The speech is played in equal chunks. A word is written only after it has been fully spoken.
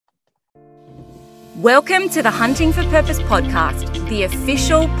Welcome to the Hunting for Purpose podcast, the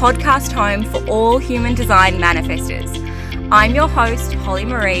official podcast home for all human design manifestors. I'm your host, Holly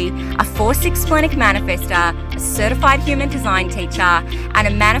Marie, a 4/6 splenic manifestor, a certified human design teacher, and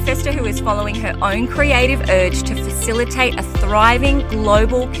a manifestor who is following her own creative urge to facilitate a thriving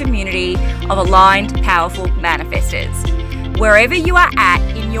global community of aligned, powerful manifestors. Wherever you are at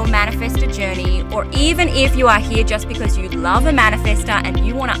in your manifestor journey, or even if you are here just because you love a manifestor and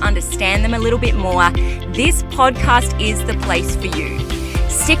you want to understand them a little bit more, this podcast is the place for you.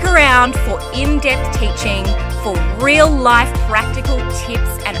 Stick around for in-depth teaching, for real-life practical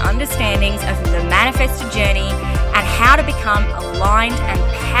tips and understandings of the manifestor journey and how to become aligned and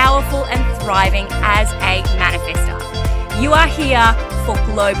powerful and thriving as a manifestor. You are here for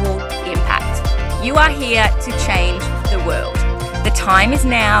global impact. You are here to change the world. The time is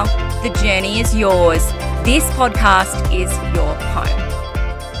now. The journey is yours. This podcast is your home.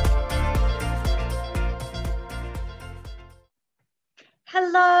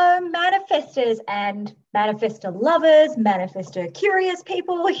 Hello, manifestors and manifestor lovers, manifestor curious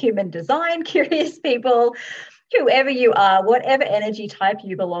people, human design curious people, whoever you are, whatever energy type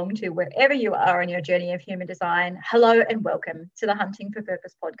you belong to, wherever you are on your journey of human design. Hello and welcome to the Hunting for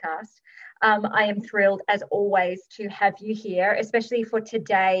Purpose podcast. I am thrilled, as always, to have you here, especially for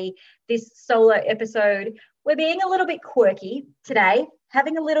today, this solo episode. We're being a little bit quirky today,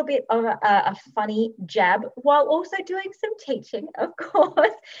 having a little bit of a funny jab while also doing some teaching, of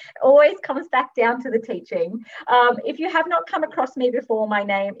course. Always comes back down to the teaching. If you have not come across me before, my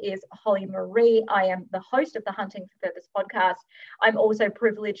name is Holly Marie. I am the host of the Hunting for Purpose podcast. I'm also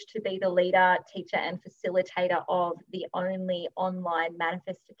privileged to be the leader, teacher, and facilitator of the only online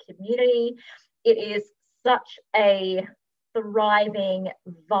manifestor community. It is such a thriving,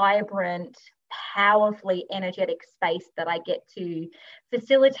 vibrant, powerfully energetic space that I get to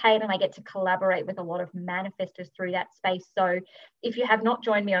facilitate, and I get to collaborate with a lot of manifestors through that space. So if you have not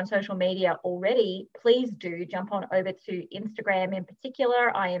joined me on social media already, please do jump on over to Instagram in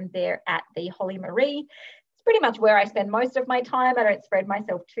particular. I am there at the Holly Marie. It's pretty much where I spend most of my time. I don't spread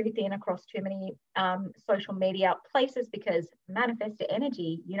myself too thin across too many social media places because manifestor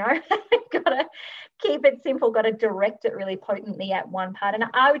energy, gotta keep it simple, gotta direct it really potently at one part. And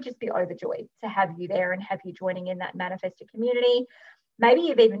I would just be overjoyed to have you there and have you joining in that manifestor community. Maybe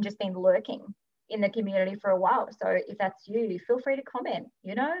you've even just been lurking in the community for a while. So if that's you, feel free to comment,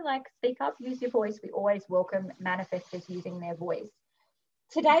 speak up, use your voice. We always welcome manifestors using their voice.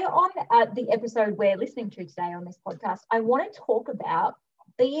 Today on the episode we're listening to today on this podcast, I want to talk about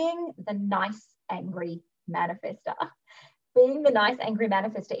being the nice, angry manifestor. Being the nice, angry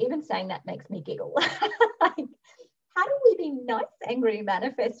manifestor, even saying that makes me giggle. How do we be nice, angry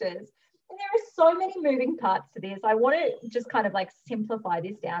manifestors? And there are so many moving parts to this. I want to just kind of simplify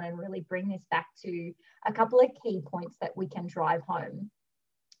this down and really bring this back to a couple of key points that we can drive home.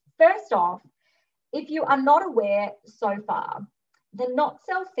 First off, if you are not aware so far, the not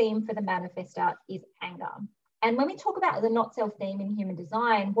self theme for the manifestor is anger. And when we talk about the not self theme in human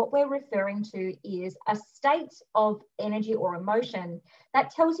design, what we're referring to is a state of energy or emotion that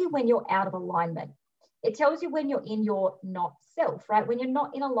tells you when you're out of alignment. It tells you when you're in your not self, right? When you're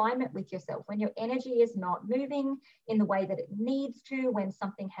not in alignment with yourself, when your energy is not moving in the way that it needs to, when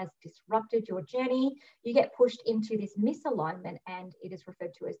something has disrupted your journey, you get pushed into this misalignment, and it is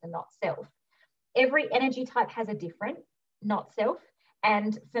referred to as the not self. Every energy type has a different not self.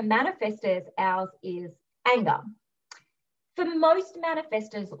 And for manifestors, ours is anger. For most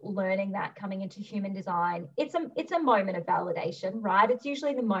manifestors learning that coming into human design, it's a moment of validation, right? It's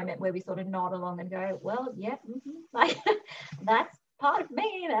usually the moment where we sort of nod along and go, well, yeah, that's part of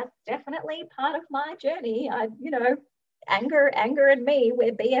me. That's definitely part of my journey. Anger and me,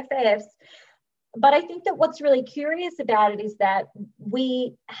 we're BFFs. But I think that what's really curious about it is that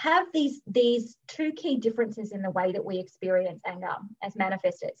we have these two key differences in the way that we experience anger as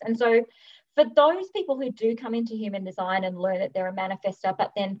manifestors. And so for those people who do come into human design and learn that they're a manifestor,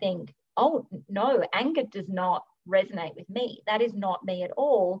 but then think, oh, no, anger does not resonate with me. That is not me at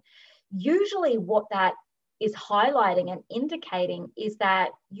all. Usually what that is highlighting and indicating is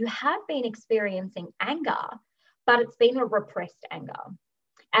that you have been experiencing anger, but it's been a repressed anger.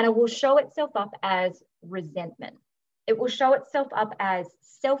 And it will show itself up as resentment. It will show itself up as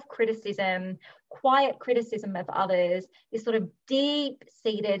self-criticism, quiet criticism of others, this sort of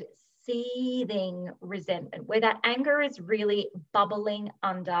deep-seated, seething resentment where that anger is really bubbling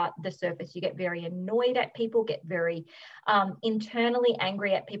under the surface. You get very annoyed at people, get very internally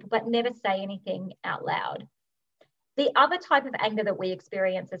angry at people, but never say anything out loud. The other type of anger that we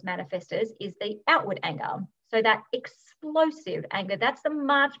experience as manifestors is the outward anger. So that explosive anger, that's the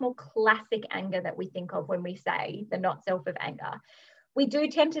much more classic anger that we think of when we say the not self of anger. We do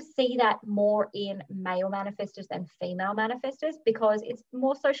tend to see that more in male manifestors than female manifestors because it's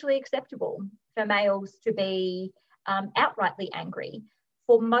more socially acceptable for males to be outrightly angry.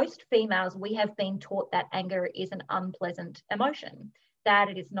 For most females, we have been taught that anger is an unpleasant emotion, that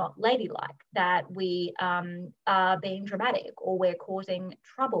it is not ladylike, that we are being dramatic, or we're causing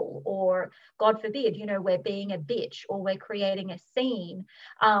trouble, or God forbid, we're being a bitch, or we're creating a scene.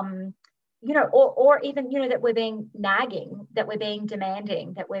 Or even, that we're being nagging, that we're being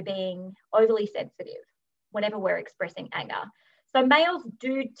demanding, that we're being overly sensitive whenever we're expressing anger. So males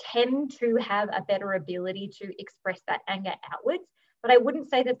do tend to have a better ability to express that anger outwards, but I wouldn't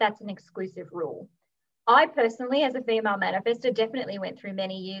say that that's an exclusive rule. I personally, as a female manifestor, definitely went through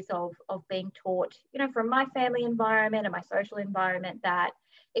many years of being taught, from my family environment and my social environment, that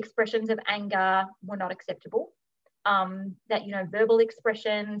expressions of anger were not acceptable, that, verbal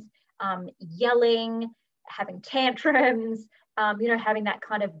expressions, yelling, having tantrums, having that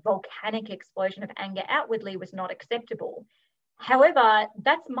kind of volcanic explosion of anger outwardly was not acceptable. However,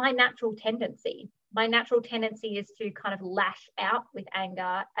 that's my natural tendency. My natural tendency is to kind of lash out with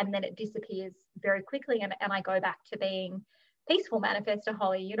anger, and then it disappears very quickly, and I go back to being peaceful manifestor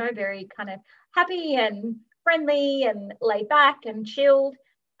Holly, very kind of happy and friendly and laid back and chilled.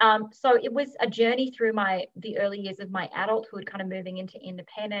 So it was a journey through the early years of my adulthood, kind of moving into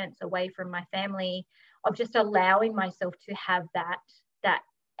independence, away from my family, of just allowing myself to have that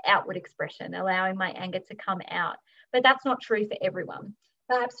outward expression, allowing my anger to come out. But that's not true for everyone.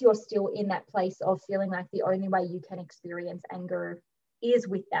 Perhaps you're still in that place of feeling like the only way you can experience anger is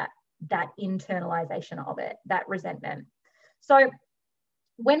with that internalization of it, that resentment. So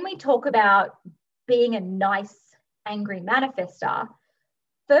when we talk about being a nice, angry manifestor,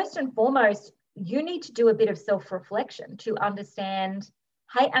 first and foremost, you need to do a bit of self-reflection to understand,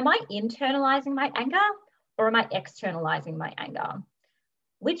 hey, am I internalizing my anger or am I externalizing my anger?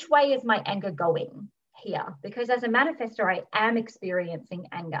 Which way is my anger going here? Because as a manifestor, I am experiencing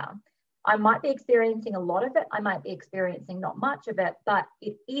anger. I might be experiencing a lot of it. I might be experiencing not much of it, but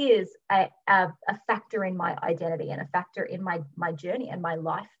it is a factor in my identity and a factor in my journey and my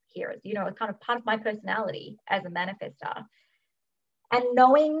life here. It's kind of part of my personality as a manifestor. And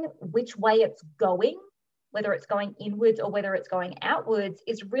knowing which way it's going, whether it's going inwards or whether it's going outwards,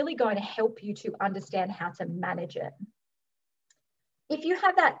 is really going to help you to understand how to manage it. If you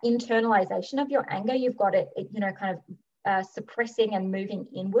have that internalization of your anger, you've got it, kind of suppressing and moving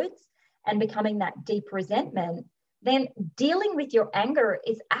inwards and becoming that deep resentment, then dealing with your anger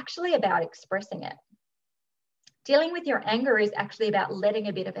is actually about expressing it. Dealing with your anger is actually about letting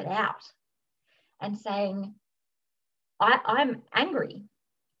a bit of it out and saying, I'm angry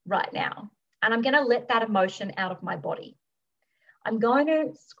right now, and I'm going to let that emotion out of my body. I'm going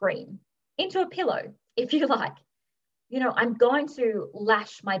to scream into a pillow, if you like. I'm going to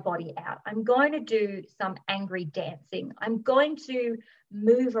lash my body out. I'm going to do some angry dancing. I'm going to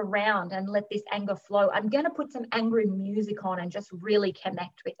move around and let this anger flow. I'm going to put some angry music on and just really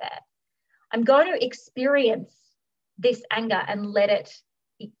connect with it. I'm going to experience this anger and let it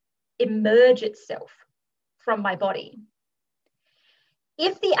emerge itself from my body.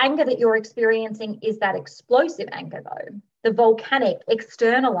 If the anger that you're experiencing is that explosive anger, though, the volcanic,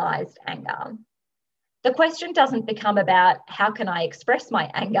 externalized anger, the question doesn't become about how can I express my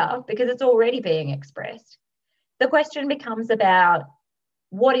anger, because it's already being expressed. The question becomes about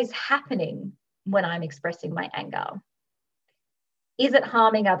what is happening when I'm expressing my anger. Is it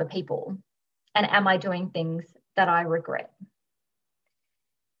harming other people? And am I doing things that I regret?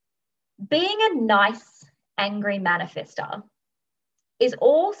 Being a nice, angry manifestor is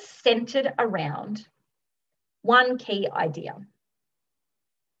all centered around one key idea.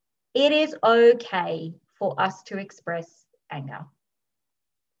 It is okay for us to express anger.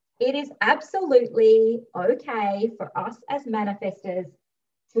 It is absolutely okay for us as manifestors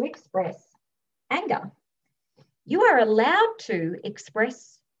to express anger. You are allowed to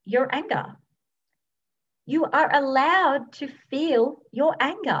express your anger. You are allowed to feel your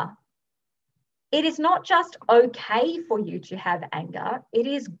anger. It is not just okay for you to have anger, it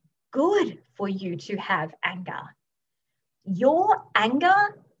is good for you to have anger. Your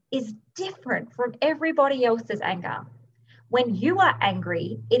anger is different from everybody else's anger. When you are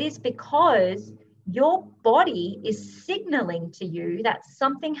angry, it is because your body is signaling to you that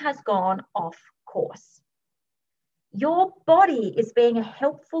something has gone off course. Your body is being a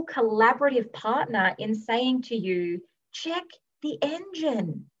helpful, collaborative partner in saying to you, check the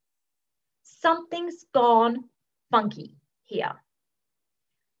engine. Something's gone funky here.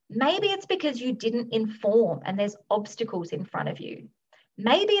 Maybe it's because you didn't inform and there's obstacles in front of you.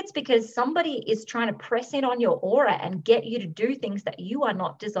 Maybe it's because somebody is trying to press in on your aura and get you to do things that you are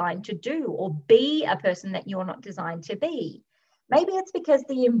not designed to do, or be a person that you're not designed to be. Maybe it's because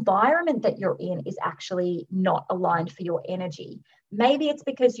the environment that you're in is actually not aligned for your energy. Maybe it's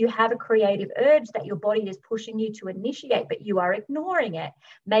because you have a creative urge that your body is pushing you to initiate, but you are ignoring it.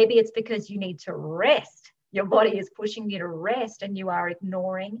 Maybe it's because you need to rest. Your body is pushing you to rest and you are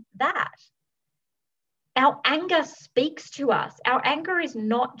ignoring that. Our anger speaks to us. Our anger is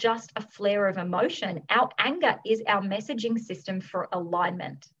not just a flare of emotion. Our anger is our messaging system for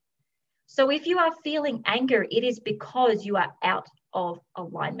alignment. So if you are feeling anger, it is because you are out of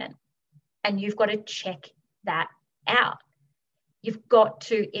alignment, and you've got to check that out. You've got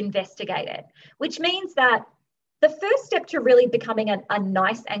to investigate it, which means that the first step to really becoming a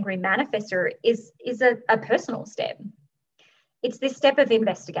nice angry manifester is a personal step. It's this step of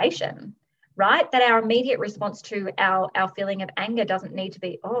investigation, right? That our immediate response to our feeling of anger doesn't need to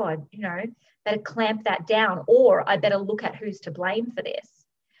be, oh, better clamp that down, or I better look at who's to blame for this.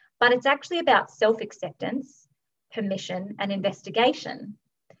 But it's actually about self-acceptance, permission, and investigation.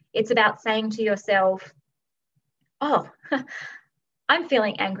 It's about saying to yourself, oh, I'm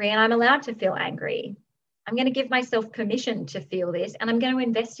feeling angry and I'm allowed to feel angry. I'm going to give myself permission to feel this, and I'm going to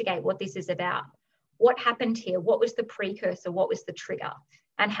investigate what this is about. What happened here? What was the precursor? What was the trigger?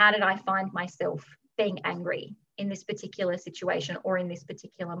 And how did I find myself being angry in this particular situation or in this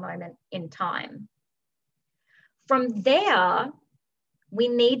particular moment in time? From there, we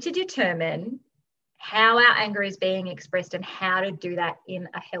need to determine how our anger is being expressed and how to do that in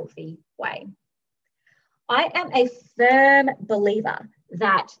a healthy way. I am a firm believer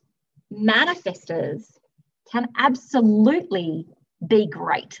that manifestors can absolutely be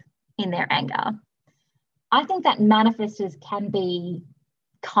great in their anger. I think that manifestors can be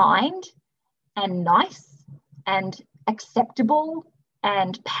kind and nice and acceptable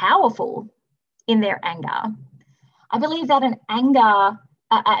and powerful in their anger. I believe that an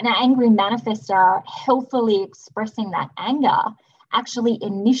angry manifestor healthily expressing that anger actually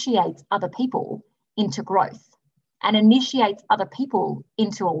initiates other people into growth and initiates other people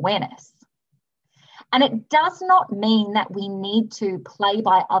into awareness. And it does not mean that we need to play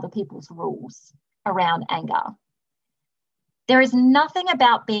by other people's rules around anger. There is nothing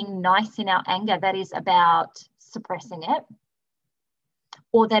about being nice in our anger that is about suppressing it,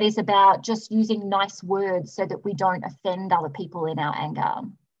 or that is about just using nice words so that we don't offend other people in our anger.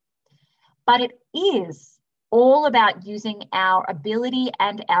 But it is all about using our ability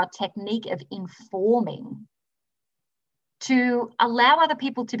and our technique of informing to allow other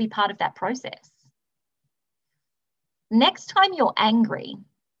people to be part of that process. Next time you're angry,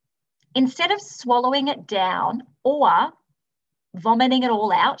 instead of swallowing it down or vomiting it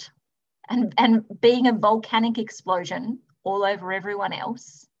all out and being a volcanic explosion all over everyone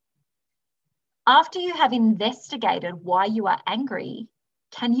else, after you have investigated why you are angry,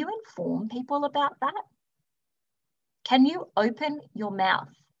 can you inform people about that? Can you open your mouth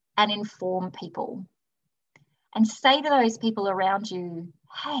and inform people and say to those people around you,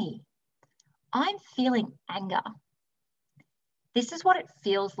 hey, I'm feeling anger. This is what it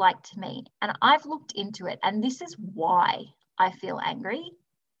feels like to me. And I've looked into it, and this is why I feel angry.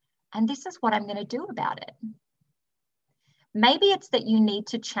 And this is what I'm going to do about it. Maybe it's that you need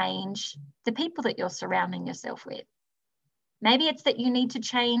to change the people that you're surrounding yourself with. Maybe it's that you need to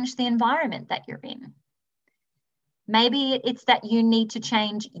change the environment that you're in. Maybe it's that you need to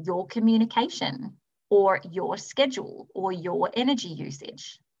change your communication or your schedule or your energy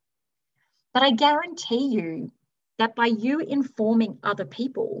usage. But I guarantee you that by you informing other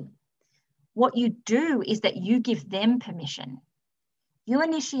people, what you do is that you give them permission. You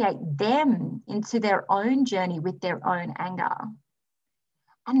initiate them into their own journey with their own anger.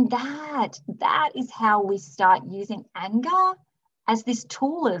 And that is how we start using anger as this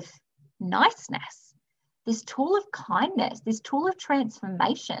tool of niceness, this tool of kindness, this tool of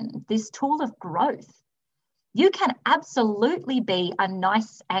transformation, this tool of growth. You can absolutely be a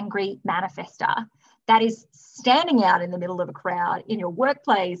nice, angry manifester that is standing out in the middle of a crowd, in your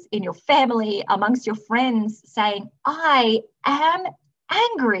workplace, in your family, amongst your friends, saying, I am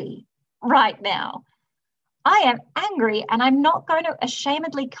angry right now. I am angry, and I'm not going to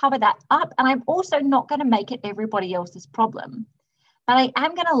ashamedly cover that up, and I'm also not going to make it everybody else's problem. But I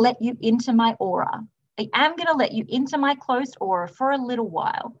am going to let you into my aura. I am going to let you into my closed aura for a little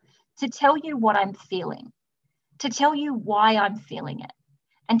while to tell you what I'm feeling, to tell you why I'm feeling it,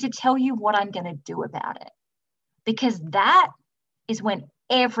 and to tell you what I'm going to do about it. Because that is when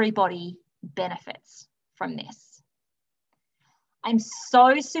everybody benefits from this. I'm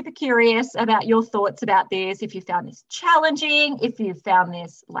so super curious about your thoughts about this. If you found this challenging, if you found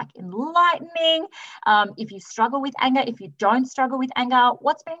this like enlightening, if you struggle with anger, if you don't struggle with anger,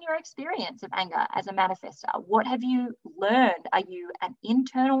 what's been your experience of anger as a manifestor? What have you learned? Are you an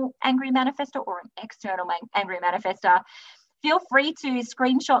internal angry manifestor or an external angry manifestor? Feel free to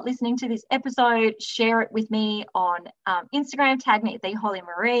screenshot listening to this episode, share it with me on Instagram, tag me at the Holly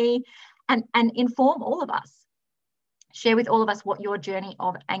Marie, and inform all of us. Share with all of us what your journey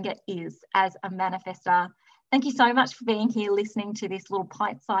of anger is as a manifestor. Thank you so much for being here listening to this little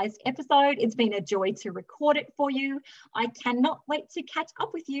bite-sized episode. It's been a joy to record it for you. I cannot wait to catch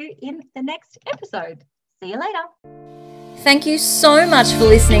up with you in the next episode. See you later. Thank you so much for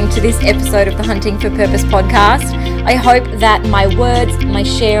listening to this episode of the Hunting for Purpose podcast. I hope that my words, my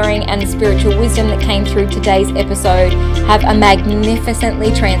sharing, and the spiritual wisdom that came through today's episode have a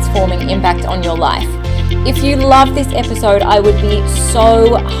magnificently transforming impact on your life. If you love this episode, I would be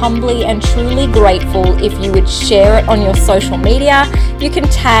so humbly and truly grateful if you would share it on your social media. You can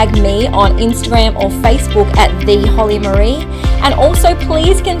tag me on Instagram or Facebook at The Holly Marie. And also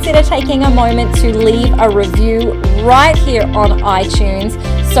please consider taking a moment to leave a review right here on iTunes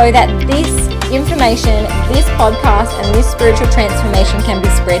so that this information, this podcast, and this spiritual transformation can be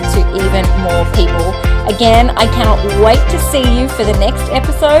spread to even more people. Again, I cannot wait to see you for the next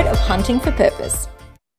episode of Hunting for Purpose.